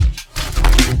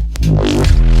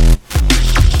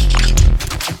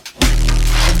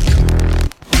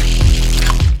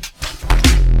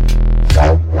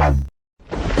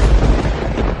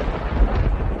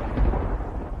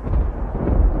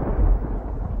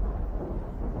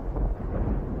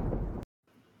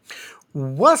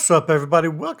What's up, everybody?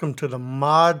 Welcome to the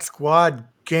Mod Squad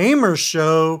Gamer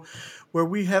Show, where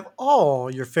we have all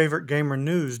your favorite gamer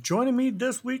news. Joining me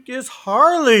this week is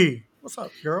Harley. What's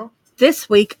up, girl? This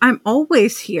week, I'm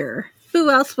always here. Who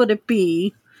else would it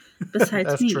be besides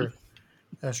That's me? true.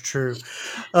 That's true.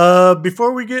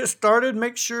 Before we get started,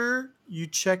 make sure you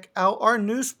check out our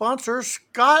new sponsor,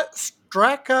 Scott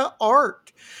Straka Art.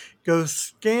 Go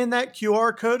scan that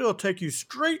QR code. It'll take you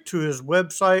straight to his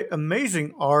website.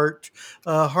 Amazing art.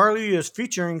 Harley is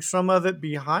featuring some of it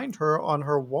behind her on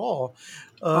her wall.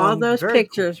 All those Very cool.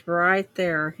 pictures right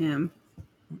there, him.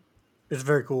 It's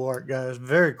very cool art, guys.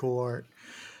 Very cool art.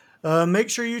 Make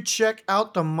sure you check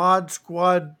out the Mod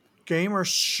Squad Gamer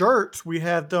shirts. We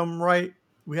have them right.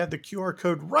 We have the QR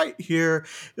code right here.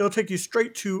 It'll take you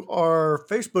straight to our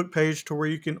Facebook page to where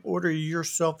you can order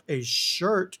yourself a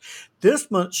shirt.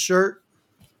 This month's shirt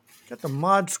got the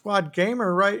Mod Squad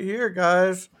Gamer right here,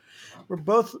 guys. We're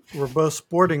both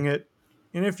sporting it.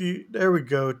 And if you there we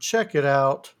go, check it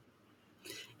out.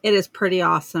 It is pretty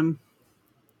awesome.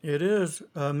 It is.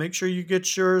 Make sure you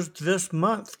get yours this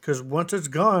month because once it's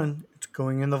gone, it's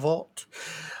going in the vault.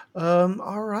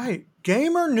 All right.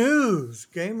 Gamer news.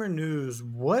 Gamer news.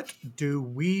 What do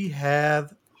we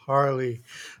have, Harley?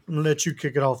 I'm going to let you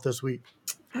kick it off this week.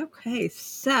 Okay,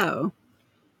 so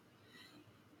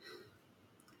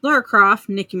Lara Croft,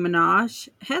 Nicki Minaj,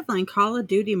 headline Call of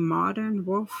Duty Modern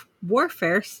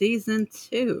Warfare Season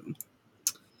 2.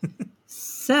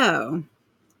 So,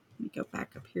 let me go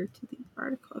back up here to the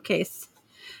article. Okay,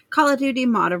 Call of Duty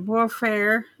Modern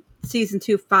Warfare Season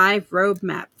 2 5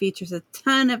 roadmap features a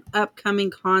ton of upcoming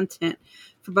content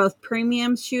for both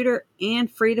premium shooter and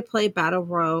free to play battle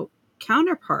royale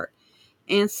counterpart.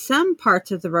 And some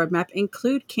parts of the roadmap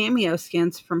include cameo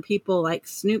skins from people like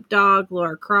Snoop Dogg,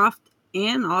 Lara Croft,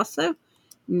 and also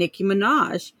Nicki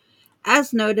Minaj.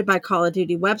 As noted by Call of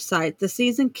Duty website, the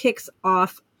season kicks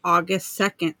off August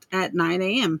 2nd at 9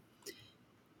 a.m.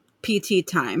 PT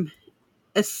time.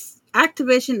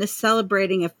 Activision is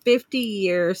celebrating a 50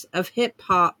 years of hip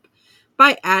hop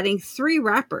by adding three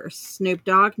rappers, Snoop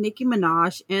Dogg, Nicki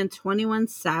Minaj, and 21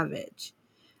 Savage.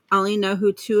 I only know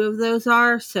who two of those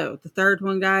are, so the third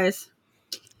one, guys,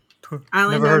 I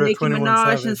only Never know heard of Nicki 21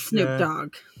 Minaj and Savage. Snoop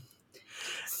Dogg.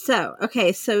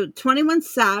 So 21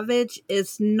 Savage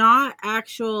is not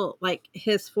actual, like,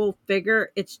 his full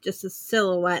figure. It's just a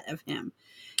silhouette of him.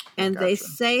 And they Gotcha.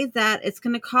 say that it's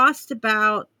going to cost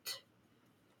about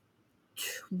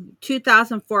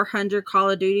 2,400 Call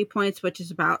of Duty points, which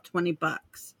is about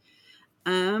 $20.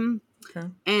 Um, Okay.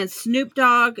 and Snoop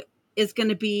Dogg is going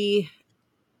to be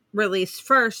released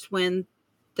first when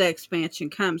the expansion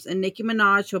comes, and Nicki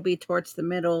Minaj will be towards the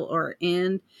middle or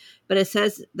end, but it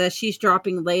says that she's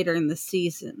dropping later in the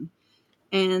season.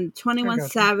 And I 21 gotcha.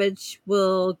 Savage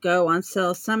will go on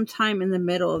sale sometime in the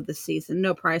middle of the season.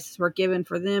 No prices were given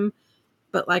for them,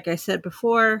 but like I said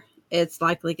before, it's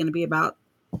likely going to be about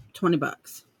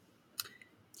 $20.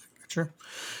 Gotcha.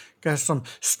 Got some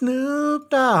Snoop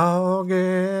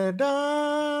Doggy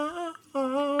Dogg.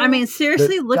 I mean, The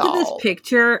seriously, look at this dog.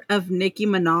 picture of Nicki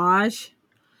Minaj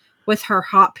with her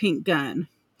hot pink gun.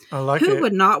 I like Who it.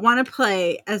 would not want to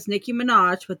play as Nicki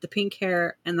Minaj with the pink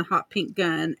hair and the hot pink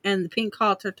gun and the pink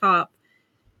halter top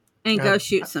and I, go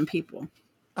shoot some people?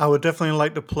 I would definitely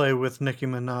like to play with Nicki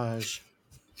Minaj.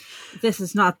 This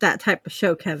is not that type of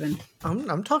show, Kevin.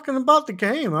 I'm talking about the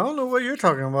game. I don't know what you're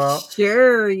talking about.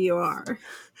 Sure, you are.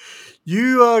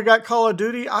 You got Call of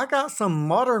Duty. I got some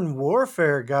Modern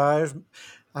Warfare, guys.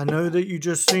 I know that you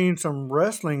just seen some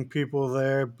wrestling people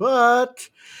there, but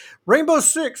Rainbow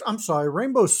Six. I'm sorry,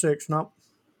 Rainbow Six. Not.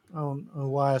 I don't know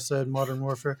why I said Modern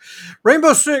Warfare.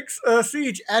 Rainbow Six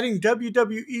Siege adding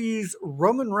WWE's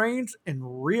Roman Reigns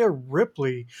and Rhea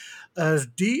Ripley as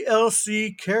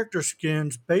DLC character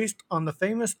skins based on the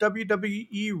famous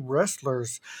WWE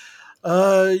wrestlers.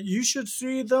 You should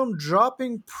see them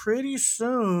dropping pretty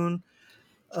soon.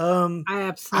 Um, I I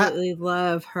absolutely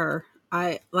love her.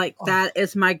 I like oh, that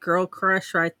is my girl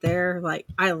crush right there. Like,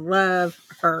 I love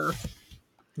her.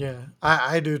 yeah,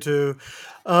 I do too.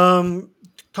 Um,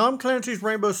 Tom Clancy's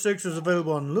Rainbow Six is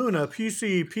available on Luna,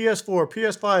 PC, PS4,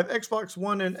 PS5, Xbox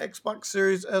One, and Xbox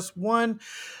Series S1.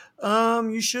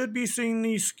 You should be seeing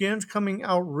these skins coming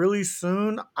out really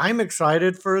soon. I'm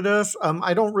excited for this.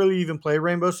 I don't really even play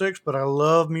Rainbow Six, but I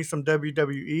love me some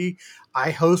WWE.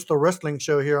 I host a wrestling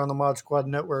show here on the Mod Squad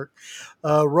Network.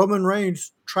 Roman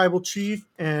Reigns, Tribal Chief,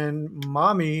 and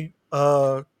Mommy,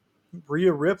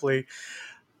 Rhea Ripley.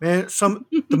 Man, some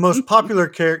the most popular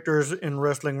characters in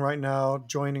wrestling right now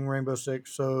joining Rainbow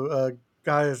Six. So,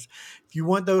 guys, if you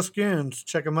want those skins,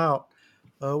 check them out.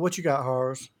 What you got,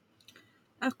 Horrors?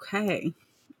 Okay.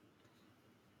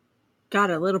 got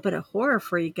a little bit of horror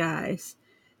for you guys.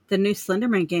 The new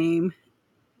Slenderman game,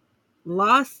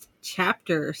 Lost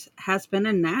Chapters, has been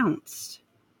announced.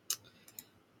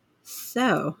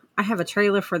 So, I have a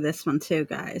trailer for this one too,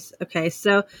 guys. Okay,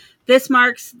 so this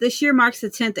year marks the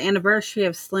 10th anniversary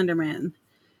of Slenderman.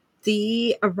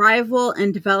 The Arrival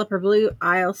and developer Blue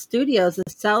Isle Studios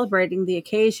is celebrating the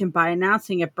occasion by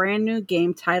announcing a brand new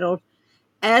game titled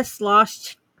S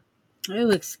Lost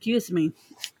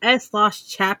S Lost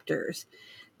Chapters.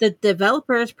 The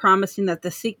developer is promising that the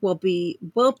sequel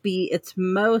will be its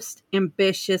most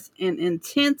ambitious and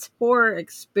intense horror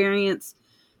experience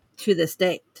to this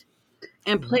date.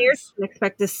 And players Nice. can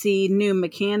expect to see new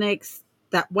mechanics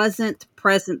that wasn't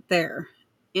present there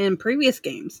in previous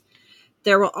games.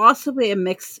 There will also be a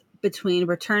mix between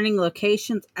returning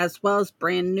locations as well as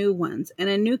brand new ones and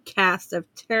a new cast of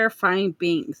terrifying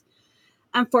beings.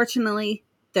 Unfortunately,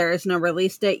 there is no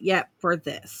release date yet for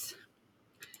this.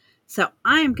 So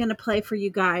I am going to play for you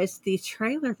guys the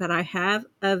trailer that I have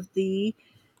of the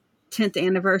 10th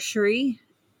anniversary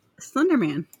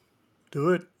Slenderman. Do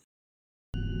it.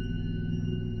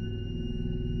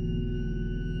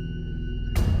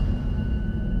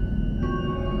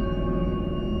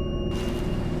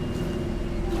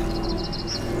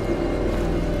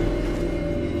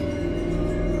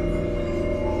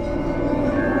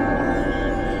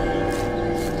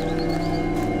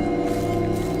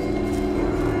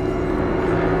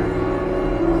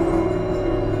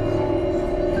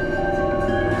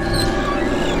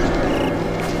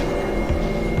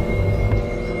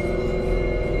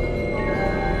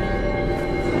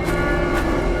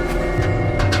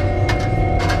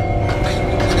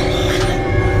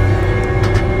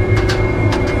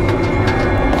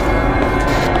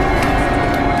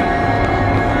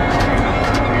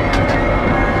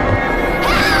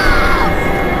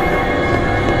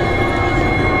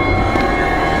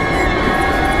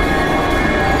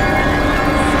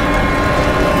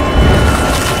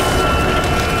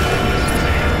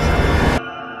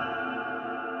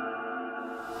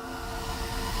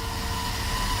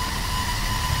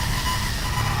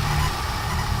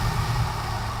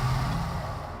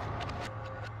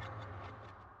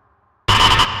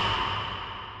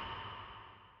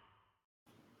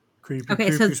 Creepy,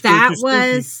 Okay, so creepy, spooky, that spooky.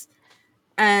 was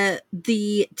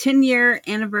the 10-year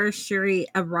anniversary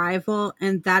Arrival,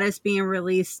 and that is being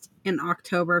released in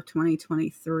October of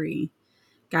 2023.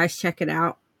 Guys, check it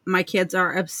out. My kids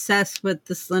are obsessed with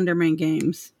the Slenderman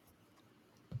games.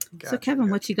 So, Gotcha, Kevin,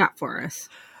 what gotcha. you got for us?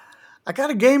 I got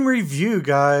a game review,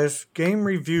 guys. Game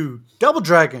review. Double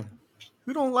Dragon.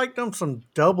 Who don't like them some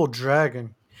Double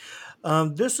Dragon?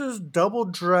 This is Double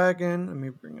Dragon. Let me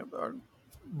bring up our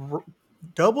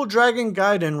Double Dragon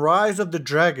Gaiden: Rise of the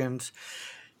Dragons.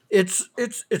 It's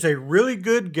a really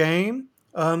good game.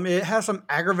 It has some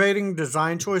aggravating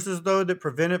design choices though that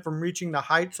prevent it from reaching the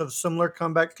heights of similar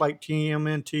comebacks like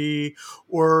TMNT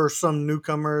or some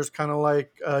newcomers, kind of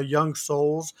like Young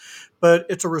Souls. But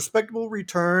it's a respectable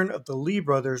return of the Lee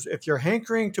brothers. If you're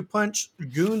hankering to punch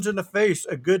goons in the face,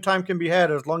 a good time can be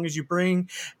had as long as you bring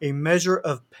a measure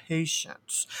of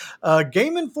patience.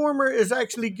 Game Informer is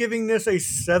actually giving this a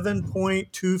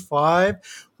 7.25,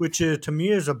 which is, to me,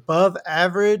 is above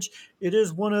average. It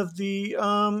is one of the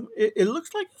it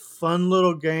looks like a fun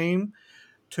little game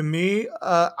to me.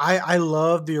 I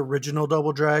love the original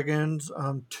Double Dragons.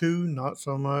 Two not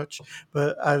so much,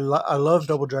 but I love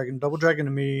Double Dragon. Double Dragon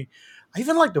to me, I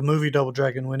even like the movie Double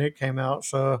Dragon when it came out.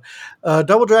 So,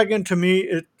 Double Dragon to me,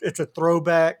 it's a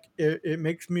throwback. It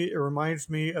reminds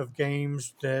me of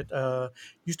games that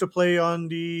used to play on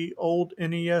the old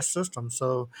NES system.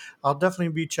 So I'll definitely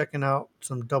be checking out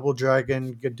some Double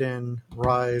Dragon Gaiden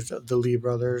Rise of the Lee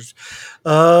Brothers.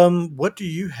 What do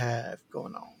you have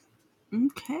going on?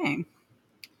 Okay.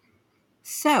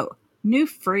 So, new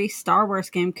free Star Wars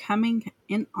game coming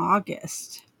in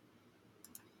August.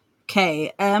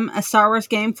 Okay, a Star Wars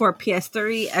game for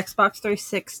PS3, Xbox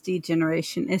 360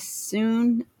 generation is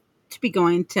soon to be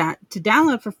going to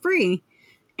download for free,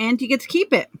 and you get to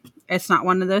keep it. It's not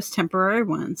one of those temporary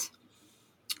ones.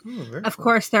 Oh, very Of cool.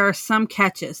 course, there are some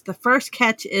catches. The first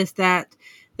catch is that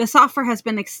this offer has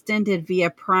been extended via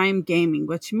Prime Gaming,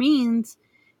 which means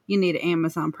you need an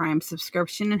Amazon Prime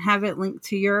subscription and have it linked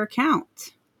to your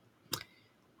account.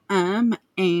 And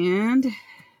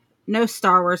no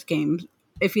Star Wars games.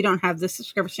 If you don't have the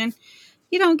subscription,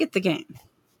 you don't get the game.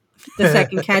 The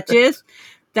second catch is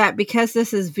that because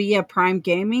this is via Prime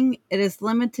Gaming, it is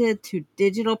limited to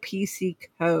digital PC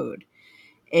code.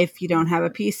 If you don't have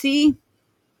a PC,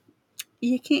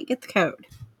 you can't get the code.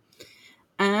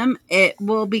 It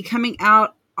will be coming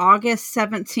out August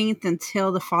 17th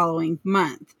until the following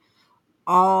month.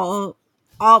 All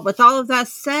With all of that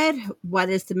said, what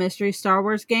is the mystery Star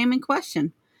Wars game in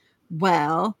question?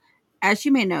 Well, as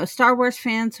you may know, Star Wars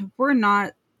fans were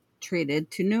not treated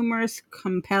to numerous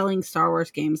compelling Star Wars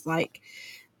games like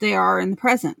they are in the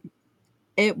present.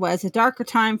 It was a darker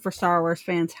time for Star Wars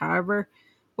fans, however.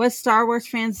 What Star Wars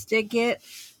fans did get,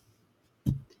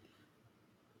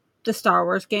 the Star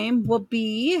Wars game will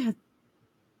be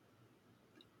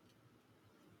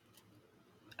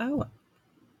oh,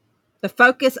 the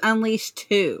Focus Unleashed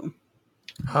 2.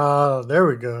 There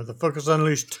we go. The Focus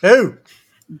Unleashed 2.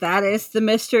 That is the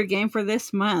mystery game for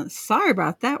this month. Sorry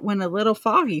about that. Went a little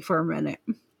foggy for a minute.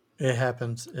 It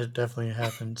happens. It definitely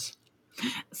happens.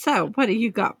 So, what do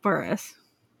you got for us?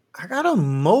 I got a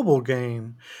mobile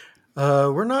game.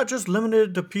 We're not just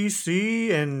limited to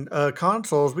PC and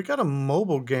consoles. We got a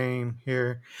mobile game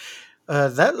here.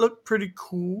 That looked pretty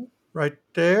cool right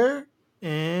there.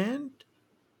 And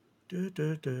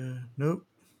nope,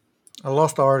 I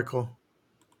lost the article.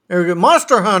 There we go.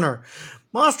 Monster Hunter.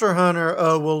 Monster Hunter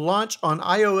will launch on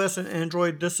iOS and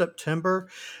Android this September.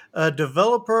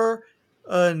 Developer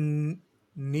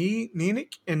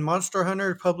Niantic and Monster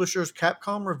Hunter publishers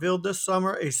Capcom revealed this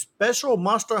summer a special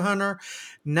Monster Hunter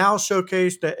Now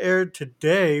showcase that aired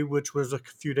today, which was a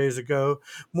few days ago.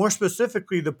 More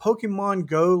specifically, the Pokemon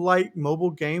Go Lite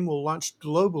mobile game will launch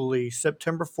globally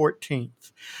September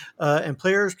 14th. And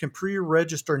players can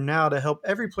pre-register now to help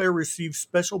every player receive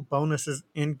special bonuses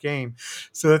in game.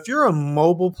 So if you're a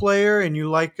mobile player and you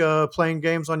like playing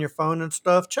games on your phone and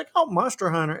stuff, check out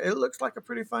Monster Hunter. It looks like a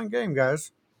pretty fun game,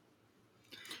 guys.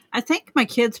 I think my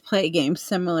kids play games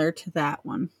similar to that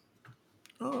one.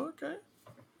 Oh, okay.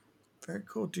 Very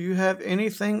cool. Do you have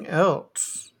anything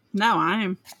else? No,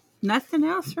 I'm nothing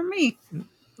else for me.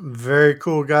 Very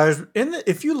cool, guys.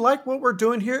 If you like what we're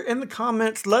doing here, in the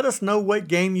comments, let us know what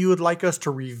game you would like us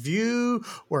to review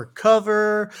or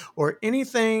cover or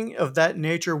anything of that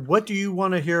nature. What do you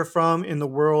want to hear from in the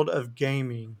world of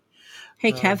gaming?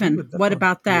 Hey, We Kevin, would what definitely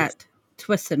about be that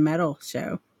Twisted Metal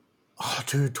show? Oh,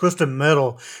 dude, Twisted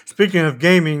Metal. Speaking of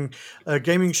gaming,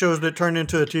 gaming shows that turned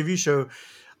into a TV show,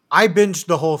 I binged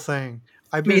the whole thing.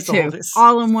 I Me binged the whole too. thing.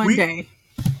 All in one day.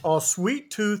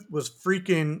 Sweet Tooth was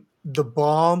freaking the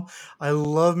bomb. I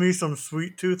love me some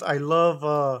Sweet Tooth. I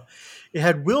love. It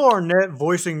had Will Arnett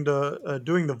voicing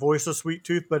doing the voice of Sweet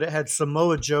Tooth, but it had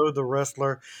Samoa Joe, the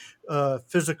wrestler,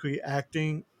 physically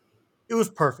acting. It was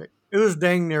perfect. It was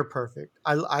dang near perfect.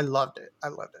 I loved it. I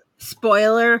loved it.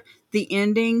 Spoiler, the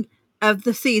ending of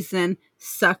the season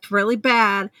sucked really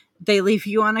bad. They leave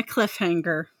you on a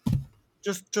cliffhanger.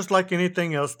 Just like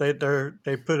anything else, they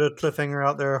put a cliffhanger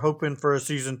out there, hoping for a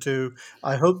season 2.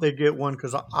 I hope they get one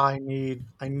because I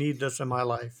need this in my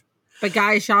life. But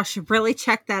guys, y'all should really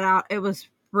check that out. It was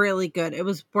really good. It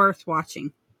was worth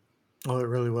watching. Oh, it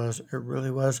really was. It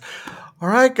really was. All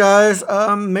right, guys.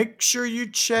 Make sure you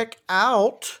check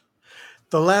out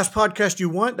the last podcast you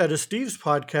want. That is Steve's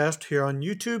podcast here on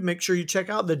YouTube. Make sure you check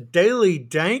out the Daily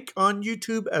Dank on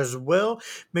YouTube as well.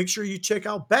 Make sure you check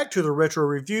out Back to the Retro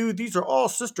Review. These are all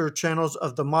sister channels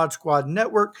of the Mod Squad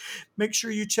Network. Make sure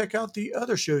you check out the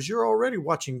other shows. You're already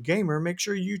watching Gamer. Make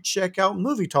sure you check out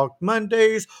Movie Talk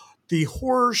Mondays, the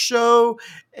Horror Show,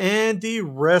 and the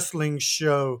Wrestling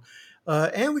Show.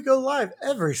 And we go live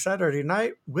every Saturday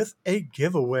night with a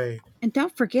giveaway. And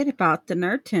don't forget about the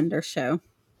Nerd Tender show.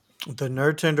 The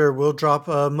Nerd Tender will drop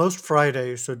most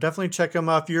Fridays, so definitely check them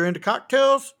out. If you're into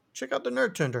cocktails, check out the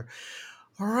Nerd Tender.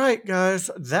 All right,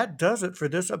 guys, that does it for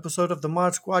this episode of the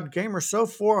Mod Squad Gamer. So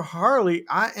for Harley,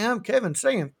 I am Kevin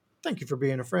saying thank you for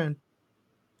being a friend.